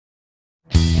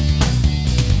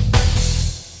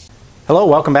Hello,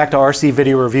 welcome back to RC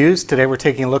Video Reviews. Today we're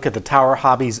taking a look at the Tower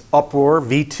Hobbies Uproar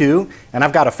V2, and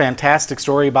I've got a fantastic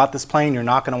story about this plane. You're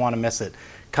not going to want to miss it.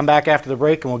 Come back after the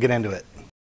break and we'll get into it.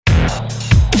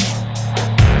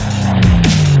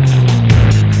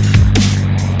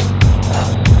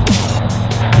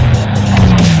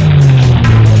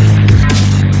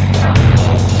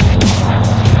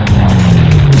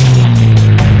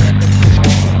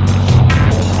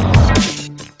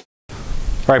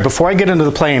 All right, before I get into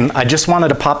the plane, I just wanted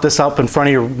to pop this up in front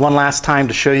of you one last time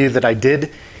to show you that I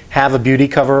did have a beauty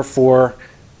cover for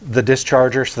the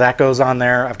Discharger, so that goes on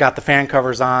there. I've got the fan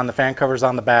covers on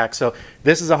the back, so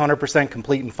this is 100%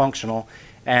 complete and functional,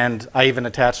 and I even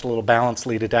attached a little balance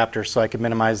lead adapter so I could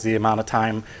minimize the amount of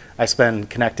time I spend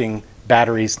connecting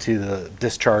batteries to the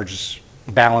discharge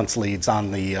balance leads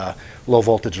on the low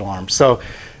voltage alarm. So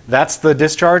that's the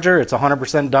Discharger. It's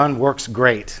 100% done, works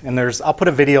great. And I'll put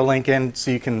a video link in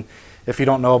so you can, if you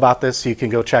don't know about this, you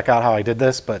can go check out how I did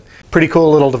this, but pretty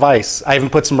cool little device. I even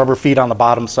put some rubber feet on the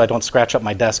bottom so I don't scratch up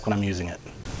my desk when I'm using it.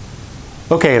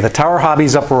 Okay, the Tower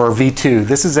Hobbies Uproar V2.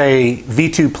 This is a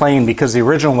V2 plane because the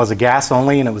original was a gas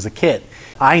only and it was a kit.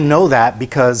 I know that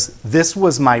because this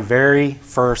was my very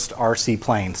first RC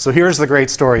plane. So here's the great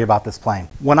story about this plane.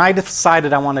 When I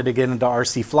decided I wanted to get into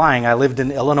RC flying, I lived in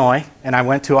Illinois and I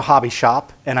went to a hobby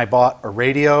shop and I bought a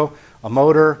radio, a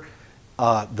motor,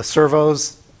 the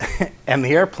servos, and the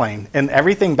airplane. And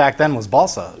everything back then was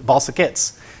balsa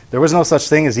kits. There was no such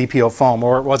thing as EPO foam,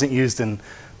 or it wasn't used in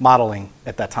modeling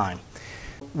at that time.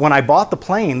 When I bought the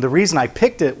plane, the reason I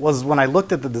picked it was when I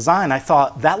looked at the design, I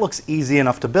thought that looks easy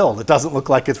enough to build. It doesn't look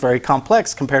like it's very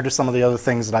complex compared to some of the other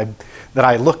things that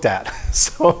I looked at.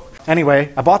 So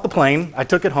anyway, I bought the plane, I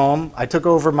took it home, I took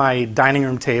over my dining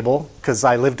room table because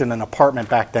I lived in an apartment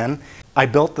back then. I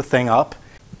built the thing up,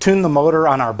 tuned the motor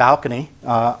on our balcony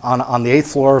on the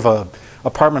 8th floor of an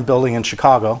apartment building in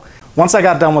Chicago. Once I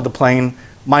got done with the plane,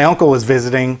 my uncle was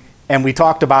visiting and we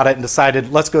talked about it and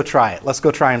decided, let's go try it. Let's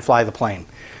go try and fly the plane.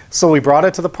 So we brought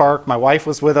it to the park. My wife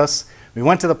was with us. We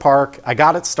went to the park. I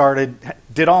got it started,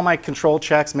 did all my control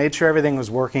checks, made sure everything was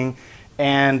working,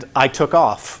 and I took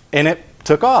off. And it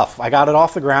took off. I got it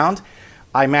off the ground.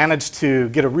 I managed to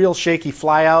get a real shaky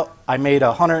fly out. I made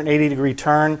a 180-degree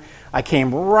turn. I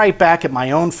came right back at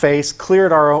my own face,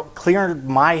 cleared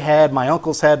my head, my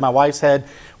uncle's head, my wife's head,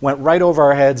 went right over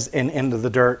our heads and into the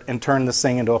dirt and turned this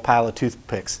thing into a pile of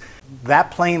toothpicks.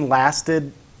 That plane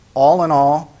lasted, all in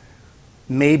all,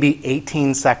 maybe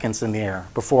 18 seconds in the air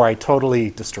before I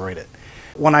totally destroyed it.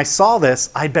 When I saw this,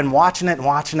 I'd been watching it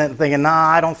and thinking, nah,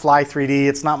 I don't fly 3D,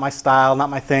 it's not my style, not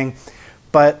my thing.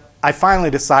 But I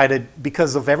finally decided,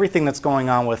 because of everything that's going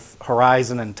on with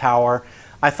Horizon and Tower,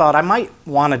 I thought I might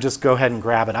want to just go ahead and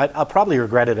grab it. I'll probably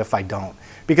regret it if I don't,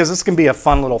 because this can be a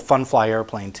fun little fun fly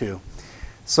airplane too.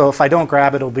 So if I don't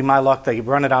grab it, it'll be my luck they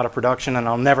run it out of production and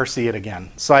I'll never see it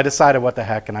again. So I decided what the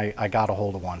heck, and I got a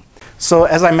hold of one. So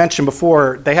as I mentioned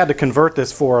before, they had to convert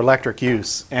this for electric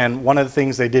use. And one of the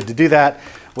things they did to do that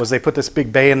was they put this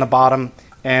big bay in the bottom.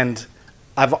 And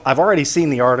I've already seen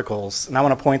the articles, and I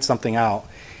want to point something out.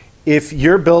 If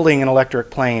you're building an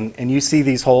electric plane and you see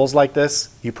these holes like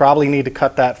this, you probably need to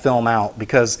cut that film out,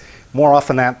 because more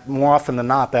often than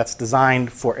not, that's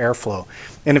designed for airflow.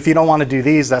 And if you don't want to do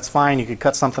these, that's fine. You could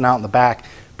cut something out in the back,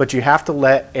 but you have to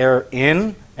let air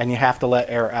in and you have to let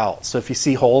air out. So if you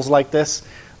see holes like this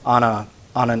on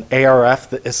an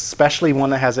ARF, especially one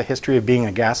that has a history of being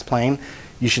a gas plane,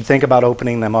 you should think about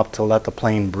opening them up to let the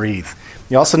plane breathe.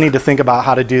 You also need to think about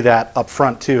how to do that up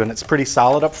front too, and it's pretty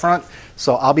solid up front.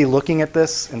 So I'll be looking at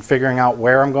this and figuring out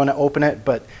where I'm going to open it,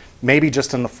 but maybe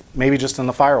just in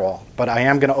the firewall. But I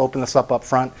am going to open this up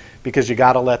front because you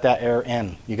got to let that air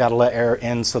in. You got to let air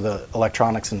in so the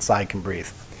electronics inside can breathe.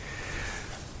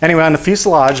 Anyway, on the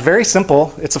fuselage, very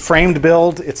simple. It's a framed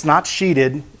build. It's not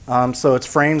sheeted, so it's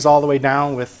frames all the way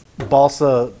down with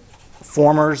balsa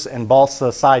formers and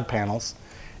balsa side panels.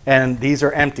 And these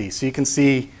are empty, so you can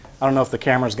see, I don't know if the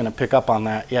camera's going to pick up on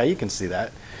that. Yeah, you can see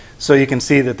that. So you can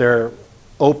see that there are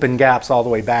open gaps all the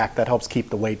way back. That helps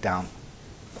keep the weight down.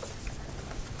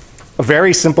 A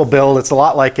very simple build. It's a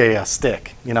lot like a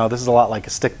stick. You know, this is a lot like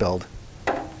a stick build.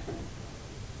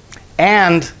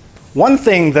 And one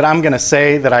thing that I'm going to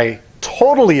say that I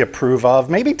totally approve of,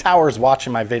 maybe Tower's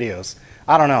watching my videos,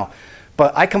 I don't know,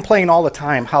 but I complain all the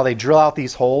time how they drill out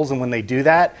these holes, and when they do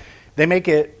that, they make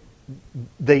it,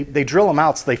 they drill them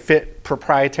out so they fit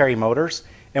proprietary motors,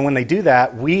 and when they do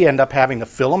that, we end up having to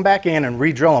fill them back in and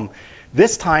re-drill them.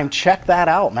 This time, check that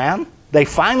out, man. They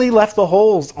finally left the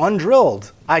holes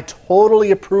undrilled. I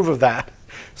totally approve of that.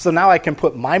 So now I can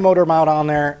put my motor mount on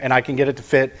there and I can get it to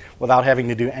fit without having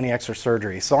to do any extra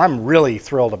surgery. So I'm really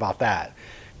thrilled about that.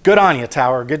 Good on you,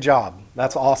 Tower. Good job.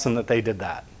 That's awesome that they did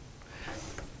that.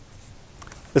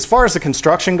 As far as the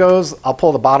construction goes, I'll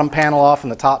pull the bottom panel off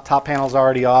and the top panel's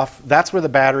already off. That's where the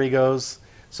battery goes.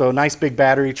 So nice big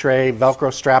battery tray,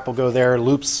 Velcro strap will go there,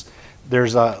 loops.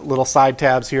 There's little side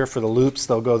tabs here for the loops,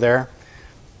 they'll go there.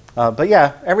 But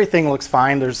yeah, everything looks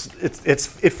fine. It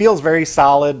feels very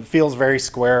solid, feels very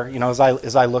square. You know,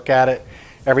 as I look at it,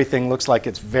 everything looks like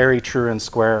it's very true and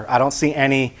square. I don't see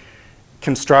any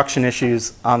construction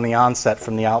issues on the onset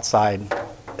from the outside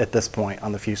at this point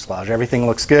on the fuselage. Everything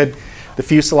looks good. The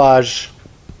fuselage,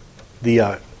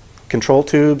 the control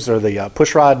tubes or the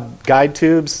pushrod guide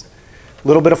tubes, a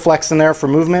little bit of flex in there for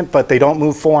movement, but they don't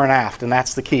move fore and aft, and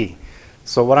that's the key.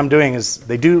 So what I'm doing is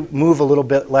they do move a little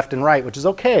bit left and right, which is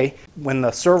okay. When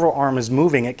the servo arm is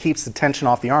moving, it keeps the tension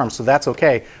off the arm, so that's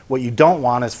okay. What you don't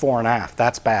want is fore and aft.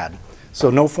 That's bad. So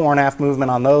no fore and aft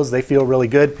movement on those. They feel really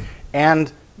good.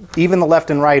 And even the left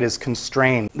and right is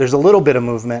constrained. There's a little bit of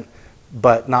movement,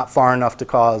 but not far enough to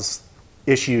cause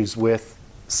issues with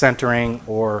centering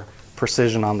or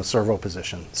precision on the servo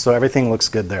position. So everything looks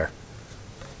good there.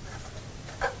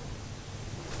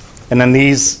 And then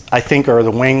these, I think, are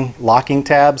the wing locking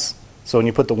tabs. So when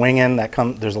you put the wing in,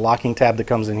 there's a locking tab that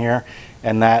comes in here,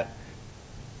 and that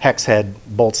hex head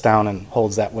bolts down and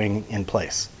holds that wing in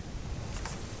place.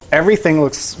 Everything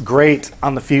looks great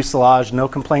on the fuselage, no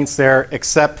complaints there,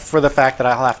 except for the fact that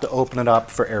I'll have to open it up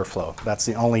for airflow. That's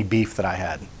the only beef that I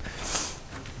had.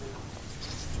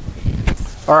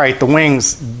 All right, the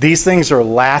wings, these things are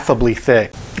laughably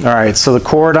thick. All right, so the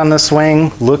cord on this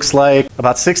wing looks like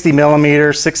about 60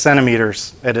 millimeters, 6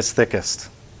 centimeters at its thickest.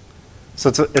 So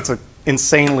it's a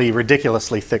insanely,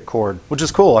 ridiculously thick cord, which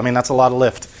is cool. I mean, that's a lot of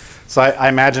lift. So I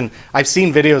imagine, I've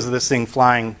seen videos of this thing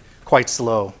flying quite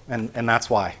slow, and that's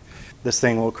why. This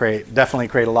thing will definitely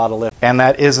create a lot of lift. And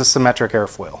that is a symmetric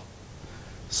airfoil.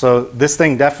 So this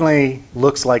thing definitely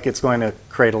looks like it's going to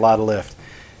create a lot of lift.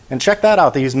 And check that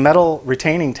out, they use metal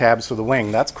retaining tabs for the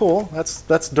wing. That's cool,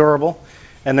 that's durable.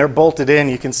 And they're bolted in,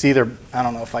 you can see I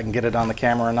don't know if I can get it on the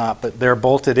camera or not, but they're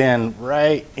bolted in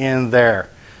right in there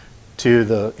to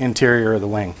the interior of the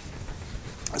wing.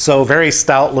 So very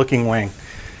stout looking wing,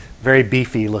 very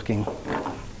beefy looking.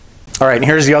 All right, and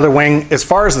here's the other wing. As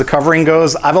far as the covering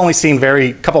goes, I've only seen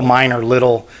couple minor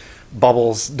little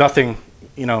bubbles, nothing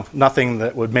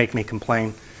that would make me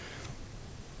complain.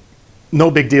 No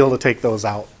big deal to take those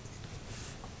out.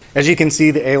 As you can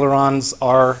see, the ailerons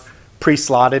are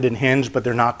pre-slotted and hinged, but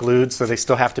they're not glued, so they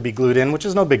still have to be glued in, which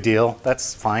is no big deal.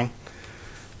 That's fine,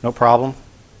 no problem.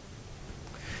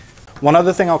 One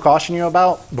other thing I'll caution you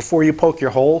about, before you poke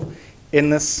your hole in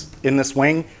this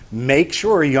wing, make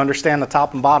sure you understand the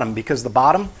top and bottom, because the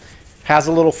bottom has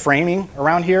a little framing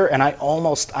around here, and I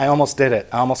almost did it.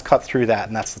 I almost cut through that,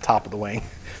 and that's the top of the wing.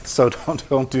 So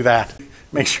don't do that.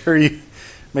 Make sure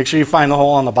you find the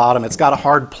hole on the bottom. It's got a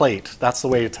hard plate. That's the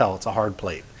way to tell it's a hard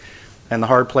plate. And the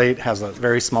hard plate has a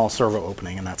very small servo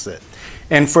opening, and that's it.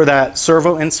 And for that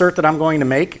servo insert that I'm going to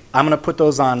make, I'm going to put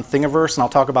those on Thingiverse, and I'll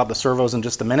talk about the servos in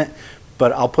just a minute.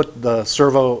 But I'll put the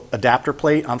servo adapter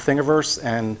plate on Thingiverse,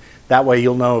 and that way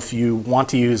you'll know if you want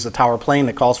to use a tower plane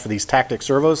that calls for these tactic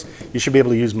servos, you should be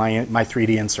able to use my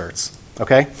 3D inserts.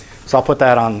 Okay? So I'll put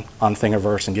that on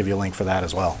Thingiverse and give you a link for that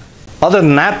as well. Other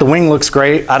than that, the wing looks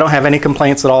great. I don't have any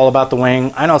complaints at all about the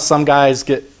wing. I know some guys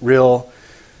get real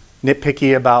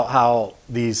nitpicky about how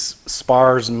these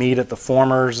spars meet at the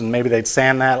formers, and maybe they'd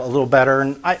sand that a little better.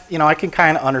 And I can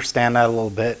kind of understand that a little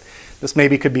bit. This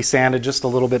maybe could be sanded just a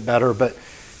little bit better, but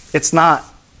it's not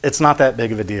that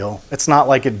big of a deal. It's not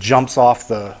like it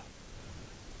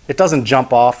doesn't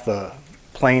jump off the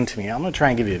plane to me. I'm going to try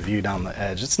and give you a view down the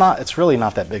edge. It's really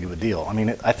not that big of a deal. I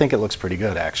mean, I think it looks pretty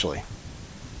good, actually.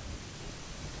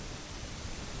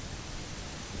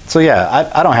 So yeah,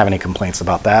 I don't have any complaints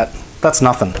about that. That's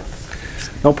nothing.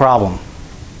 No problem.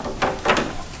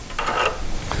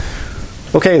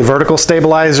 Okay, the vertical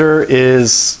stabilizer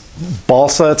is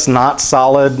balsa. It's not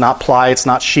solid, not ply, it's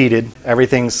not sheeted.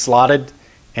 Everything's slotted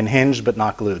and hinged but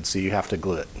not glued, so you have to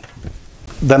glue it.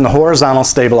 Then the horizontal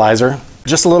stabilizer,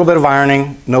 just a little bit of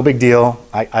ironing, no big deal.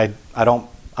 I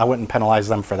wouldn't penalize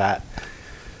them for that.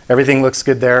 Everything looks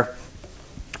good there.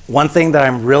 One thing that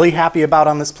I'm really happy about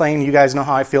on this plane, you guys know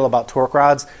how I feel about torque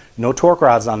rods. No torque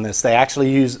rods on this. They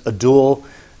actually use a dual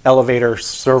elevator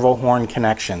servo horn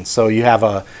connection. So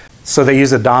they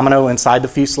use a domino inside the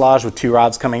fuselage with 2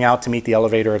 rods coming out to meet the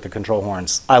elevator at the control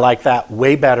horns. I like that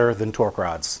way better than torque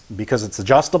rods because it's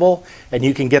adjustable and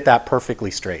you can get that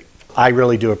perfectly straight. I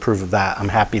really do approve of that. I'm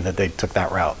happy that they took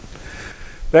that route.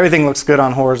 But everything looks good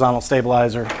on horizontal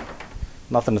stabilizer.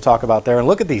 Nothing to talk about there. And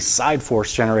look at these side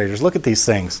force generators. Look at these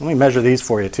things. Let me measure these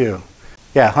for you too.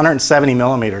 Yeah, 170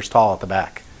 millimeters tall at the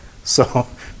back. So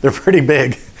they're pretty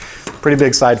big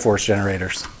side force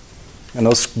generators. And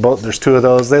those both, there's two of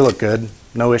those. They look good.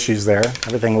 No issues there.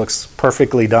 Everything looks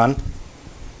perfectly done.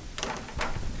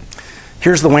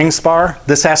 Here's the wing spar.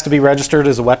 This has to be registered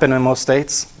as a weapon in most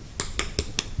states.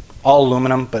 All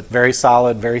aluminum, but very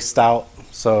solid, very stout.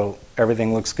 So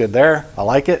everything looks good there. I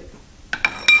like it.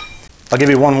 I'll give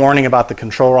you one warning about the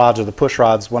control rods or the push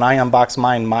rods. When I unboxed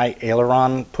mine, my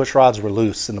aileron push rods were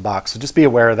loose in the box. So just be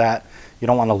aware of that. You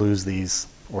don't want to lose these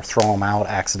or throw them out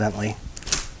accidentally.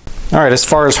 All right, as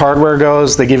far as hardware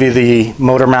goes, they give you the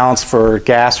motor mounts for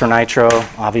gas or nitro.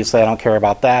 Obviously, I don't care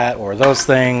about that, or those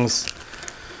things,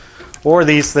 or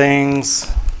these things.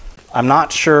 I'm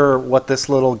not sure what this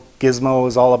little gizmo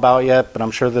is all about yet, but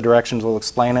I'm sure the directions will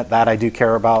explain it. That I do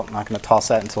care about. I'm not going to toss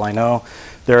that until I know.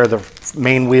 There are the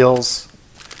main wheels,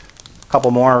 a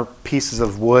couple more pieces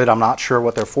of wood. I'm not sure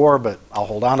what they're for, but I'll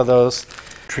hold on to those.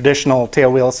 Traditional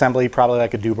tail wheel assembly, probably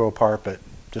like a Dubro part, but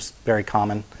just very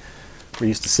common. We're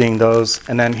used to seeing those.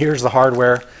 And then here's the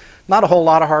hardware. Not a whole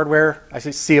lot of hardware. I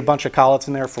see a bunch of collets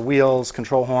in there for wheels,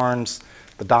 control horns,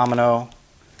 the domino,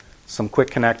 some quick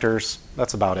connectors.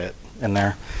 That's about it in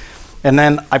there. And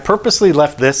then I purposely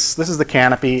left this is the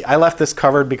canopy. I left this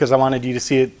covered because I wanted you to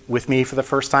see it with me for the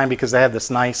first time, because they have this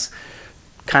nice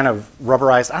kind of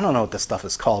rubberized, I don't know what this stuff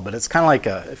is called, but it's kind of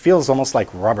like it feels almost like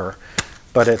rubber,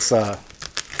 but it's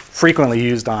frequently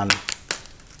used on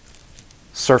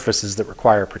surfaces that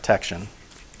require protection.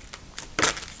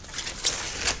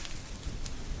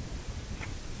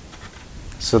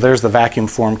 So there's the vacuum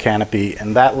form canopy,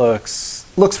 and that looks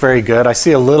very good. I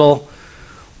see a little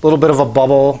bit of a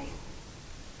bubble.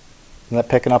 Isn't that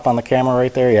picking up on the camera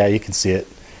right there? Yeah, you can see it.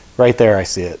 Right there I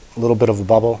see it. A little bit of a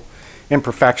bubble.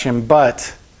 Imperfection,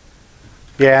 but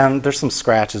yeah, and there's some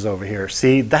scratches over here.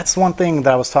 See, that's one thing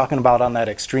that I was talking about on that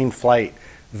Extreme Flight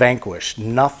Vanquish.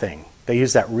 Nothing. They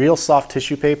use that real soft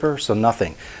tissue paper, so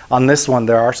nothing. On this one,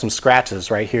 there are some scratches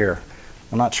right here.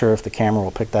 I'm not sure if the camera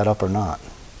will pick that up or not.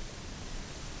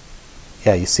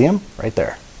 Yeah, you see them? Right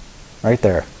there. Right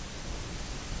there.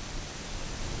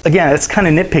 Again, it's kind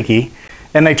of nitpicky.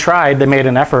 And they tried, they made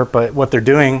an effort, but what they're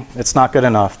doing, it's not good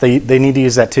enough. They need to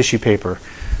use that tissue paper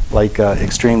like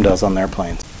Extreme does on their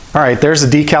planes. All right, there's a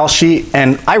decal sheet,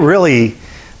 and I really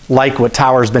like what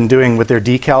Tower's been doing with their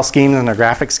decal schemes and their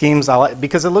graphic schemes.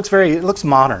 Because it looks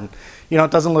modern. You know,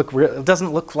 it doesn't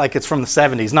look like it's from the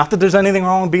 70s. Not that there's anything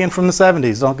wrong with being from the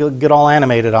 70s. Don't get all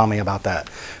animated on me about that.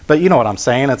 But you know what I'm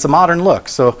saying. It's a modern look,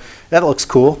 so that looks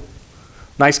cool.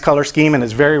 Nice color scheme, and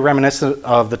it's very reminiscent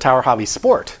of the Tower Hobby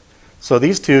Sport. So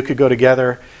these two could go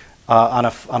together on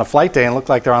a flight day and look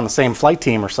like they're on the same flight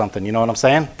team or something. You know what I'm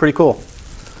saying? Pretty cool.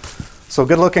 So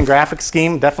good looking graphic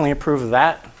scheme. Definitely approve of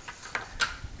that.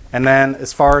 And then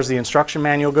as far as the instruction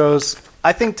manual goes,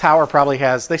 I think Tower probably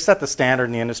they set the standard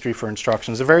in the industry for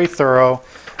instructions. They're very thorough,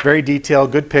 very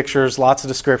detailed, good pictures, lots of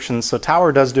descriptions. So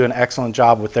Tower does do an excellent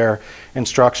job with their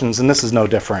instructions, and this is no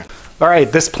different. All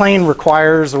right, this plane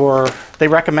requires, or they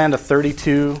recommend, a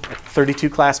 32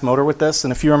 class motor with this.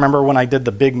 And if you remember when I did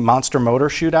the big monster motor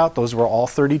shootout, those were all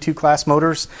 32 class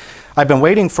motors. I've been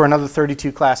waiting for another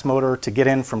 32 class motor to get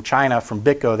in from China, from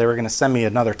Bitco. They were going to send me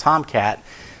another Tomcat.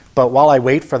 But while I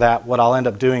wait for that, what I'll end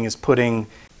up doing is putting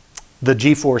the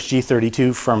Geforce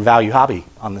G32 from Value Hobby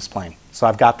on this plane. So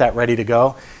I've got that ready to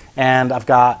go, and I've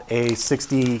got a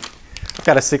 60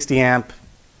 amp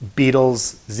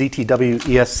Beatles ZTW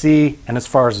ESC, and as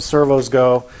far as the servos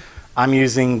go, I'm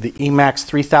using the Emax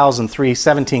 3003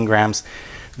 17 grams.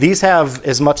 These have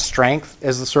as much strength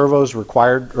as the servos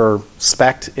required or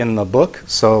spec'd in the book,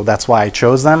 so that's why I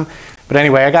chose them. But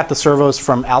anyway, I got the servos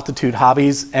from Altitude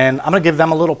Hobbies, and I'm going to give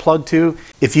them a little plug too.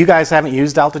 If you guys haven't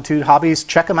used Altitude Hobbies,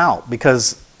 check them out,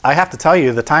 because I have to tell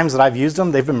you, the times that I've used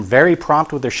them, they've been very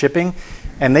prompt with their shipping,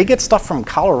 and they get stuff from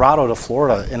Colorado to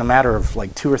Florida in a matter of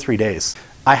like 2 or 3 days.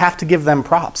 I have to give them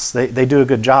props. They do a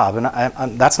good job,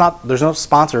 and there's no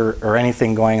sponsor or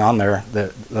anything going on there.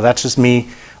 That's just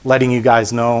me letting you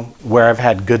guys know where I've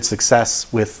had good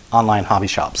success with online hobby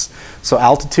shops. So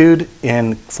Altitude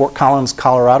in Fort Collins,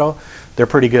 Colorado, they're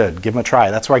pretty good. Give them a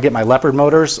try. That's where I get my Leopard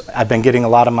motors. I've been getting a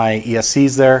lot of my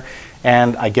ESCs there,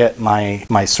 and I get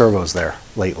my servos there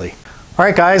lately. All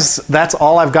right, guys, that's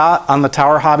all I've got on the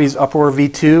Tower Hobbies Uproar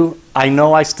V2. I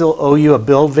know I still owe you a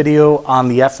build video on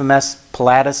the FMS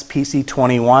Pilatus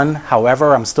PC21.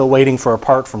 However, I'm still waiting for a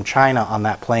part from China on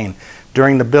that plane.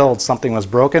 During the build, something was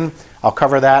broken. I'll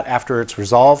cover that after it's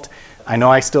resolved. I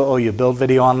know I still owe you a build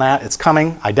video on that. It's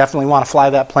coming. I definitely want to fly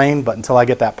that plane, but until I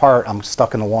get that part, I'm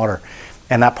stuck in the water.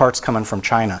 And that part's coming from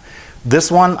China.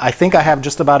 This one, I think I have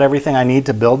just about everything I need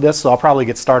to build this, so I'll probably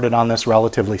get started on this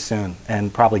relatively soon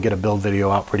and probably get a build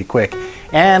video out pretty quick.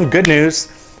 And good news,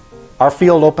 our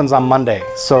field opens on Monday.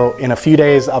 So in a few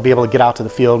days, I'll be able to get out to the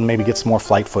field and maybe get some more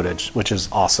flight footage, which is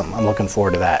awesome. I'm looking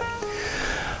forward to that.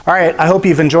 All right, I hope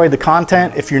you've enjoyed the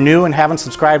content. If you're new and haven't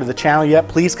subscribed to the channel yet,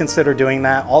 please consider doing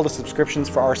that. All the subscriptions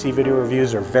for RC video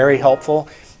reviews are very helpful.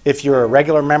 If you're a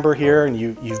regular member here and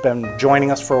you've been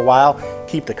joining us for a while,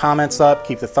 keep the comments up,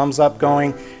 keep the thumbs up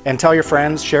going, and tell your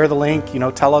friends, share the link,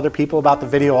 tell other people about the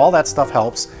video. All that stuff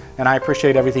helps, and I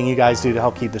appreciate everything you guys do to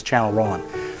help keep this channel rolling.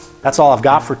 That's all I've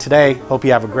got for today. Hope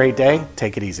you have a great day.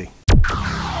 Take it easy.